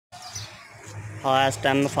हाँ इस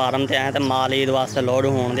time farm से आए तो माल ईद वास्ते लोड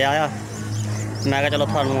होने दिया आ। मैं क्या चलो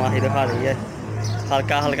थानू आही दिखा दीए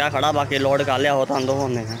हल्का हल्का खड़ा बाकी लोड कर लिया हो तो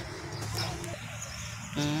होने हैं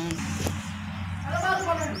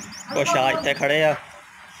कुछ आ इतने खड़े आ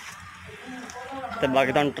तो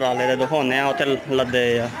बाकी तुम ट्राले दे दिखाने उत्थे लदे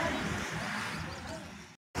आ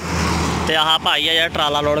तो आह भाई है जो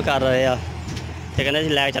ट्राला लोड कर रहे हैं तो कहते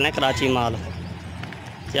लैके चलने कराची माल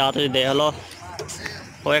तो आ तुम देख लो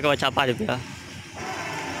वो एक बच्चा भज गया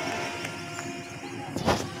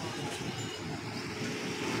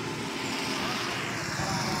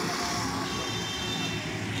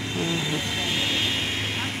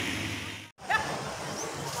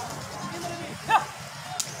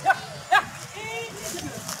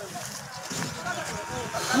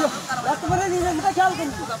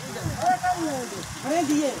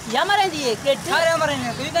या मरे दिए के अरे मरे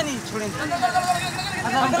ने कोई नहीं छोड़े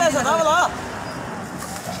अगला सदा वाला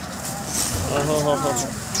ओहो हो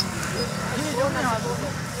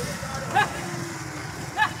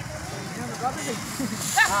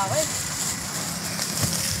हां भाई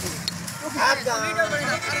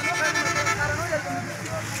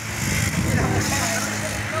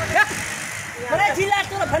बड़े जिला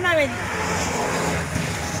तो फना में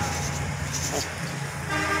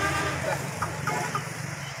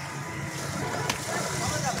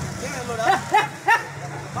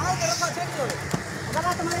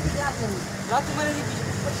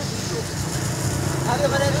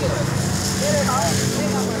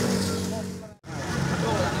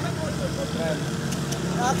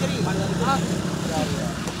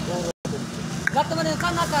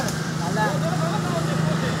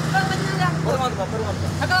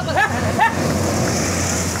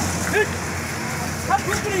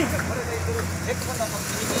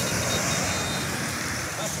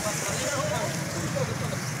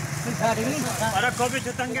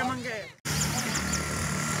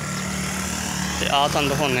आ तुम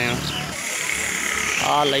दिखाने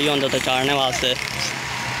आ लई होंगे तो चाड़ने वास्ते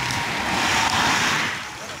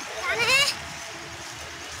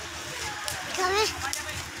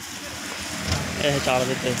यह चाड़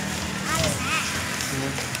देते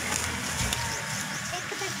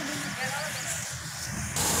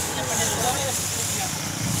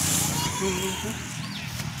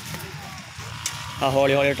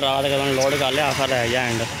हौली हौली ट्रा लोड कर लिया फिर रह गया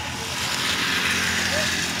एंड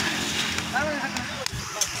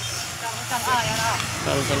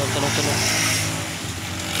चलो चलो चलो चलो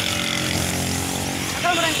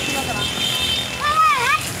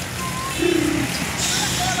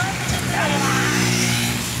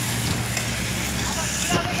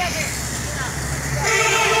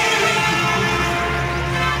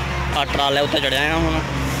ट्राले उत्ते चढ़िया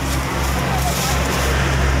हूँ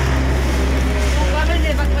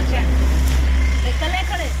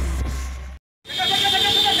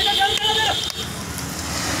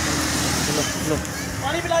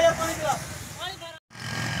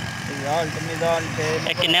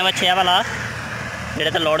किन्ने बच्चे है भला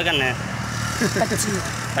जेडे तो लोड करने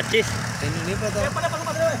 25 नहीं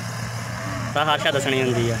पता हाशा दसनी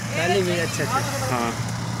होंगी है पहले भी अच्छा हाँ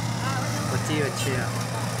 25 अच्छे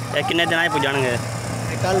ये किन्ने दिन पुजणगे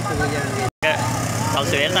कल पुज जाएंगे कल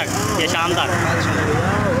सवेर तक या शाम तक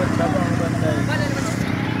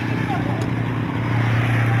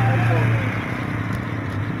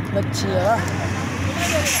अच्छी है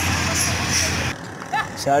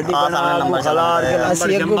शादी बना नंबर खलार के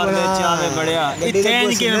नंबर जंबा के चावे बढ़िया इथे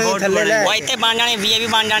इनके वोट वो इथे बन जाने वीआईपी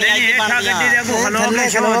बन जाने आईपी बन गया गड्डी देखो खलो के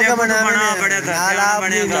शो दे बना बड़ा था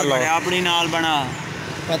बने अपनी नाल बना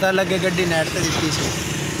पता लगे गड्डी नेट ते दिखती से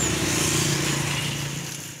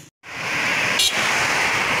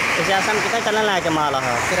प्रशासन कितना चलन लाके माल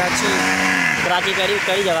है कराची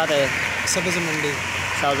कड़ी जगह पे सब्ज़ मंडी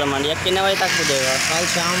कितने बजे तक पुजेगा कल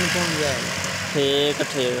शाम को पहुंच जाएगा ठीक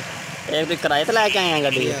ठीक एक तो किराए तो लैके आए हैं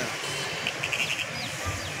गड्डी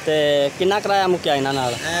तो कितना किराया मुक्या इन्हां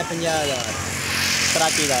नाल 50,000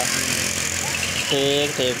 कराची का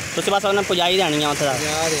ठीक ठीक तुसीं बस उन्हें पुजाई देनी है उत्थे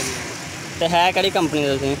तो है कड़ी कंपनी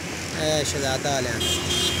तुसीं शहजादा वाले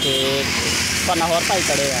ठीक पर होर भाई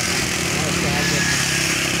खड़े आ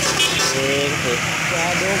ठीक ठीक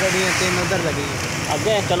 2 गड्डियां 3 उधर लगी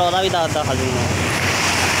अगे चलो वह भी दस दिखा दूँगा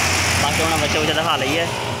बाकी उन्हें बच्चे बुच्चे दिखा लीए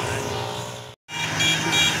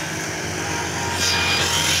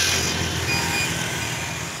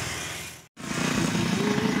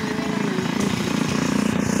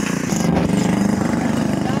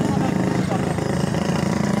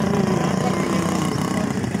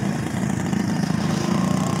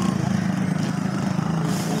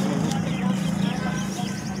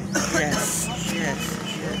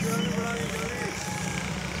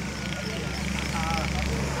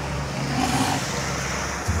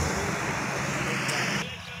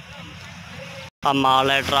आ माल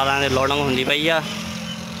ट्रालियां दी लोडिंग होंदी पई आ।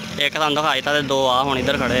 एक तुहानूं दिखाई था, दो आ हुण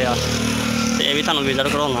इधर खड़े आ, ते ये भी तुहानूं विजिट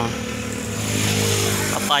कराउणा।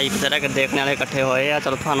 भाई बथेरे देखने वाले इकट्ठे होए आ।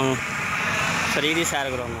 चलो तुहानूं फ्री दी सैर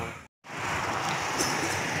कराउणा।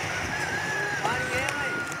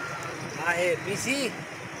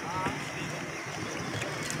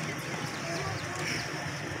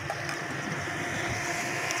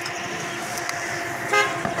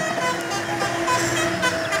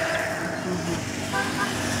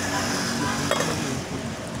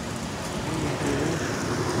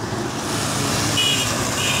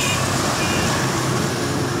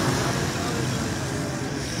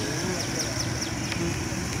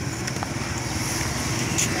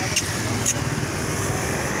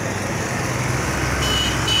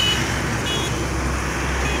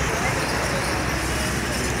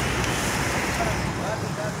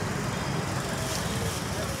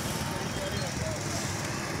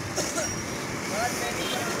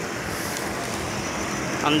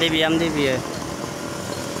 आमदी भी है।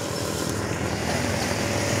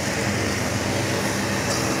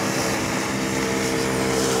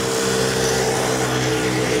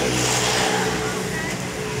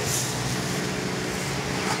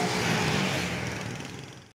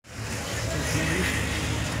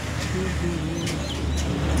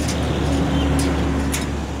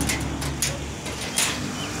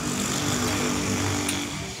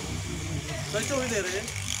 भी दे रहे हैं,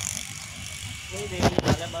 नहीं दे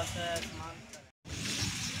रहे बस सामान।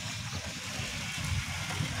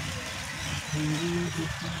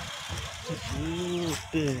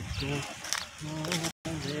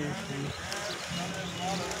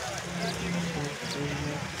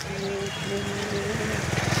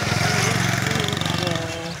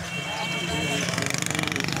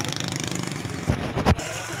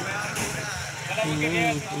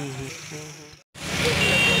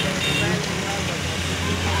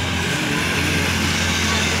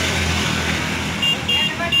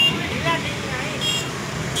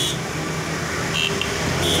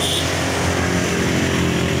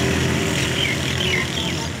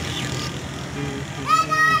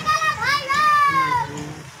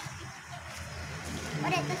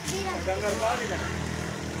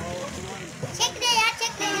 चेक दे यार,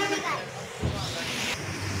 चेक दे यार।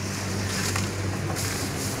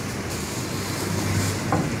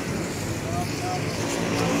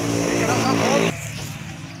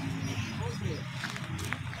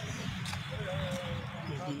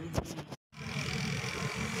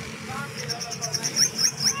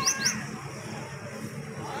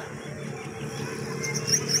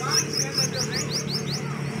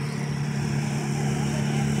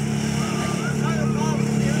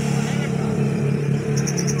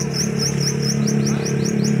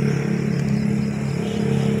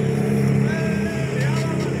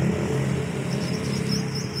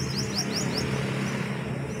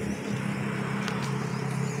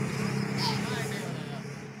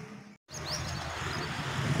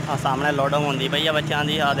 सामने लोडिंग होंदी पई आ बच्चों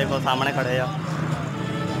की। आ देखो सामने खड़े आ,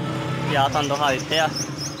 या तुहानूं दिखा दिते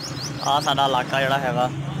आ साडा इलाका जिहड़ा हैगा।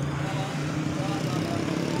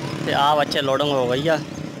 ते आ बच्चे लोडिंग हो गई आ।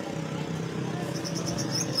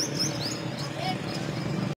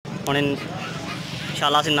 हुण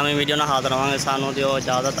इंशाअल्लाह असीं नवीं वीडियो नाल हाज़र होवांगे। सानूं दिओ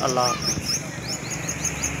इजाज़त। अल्लाह।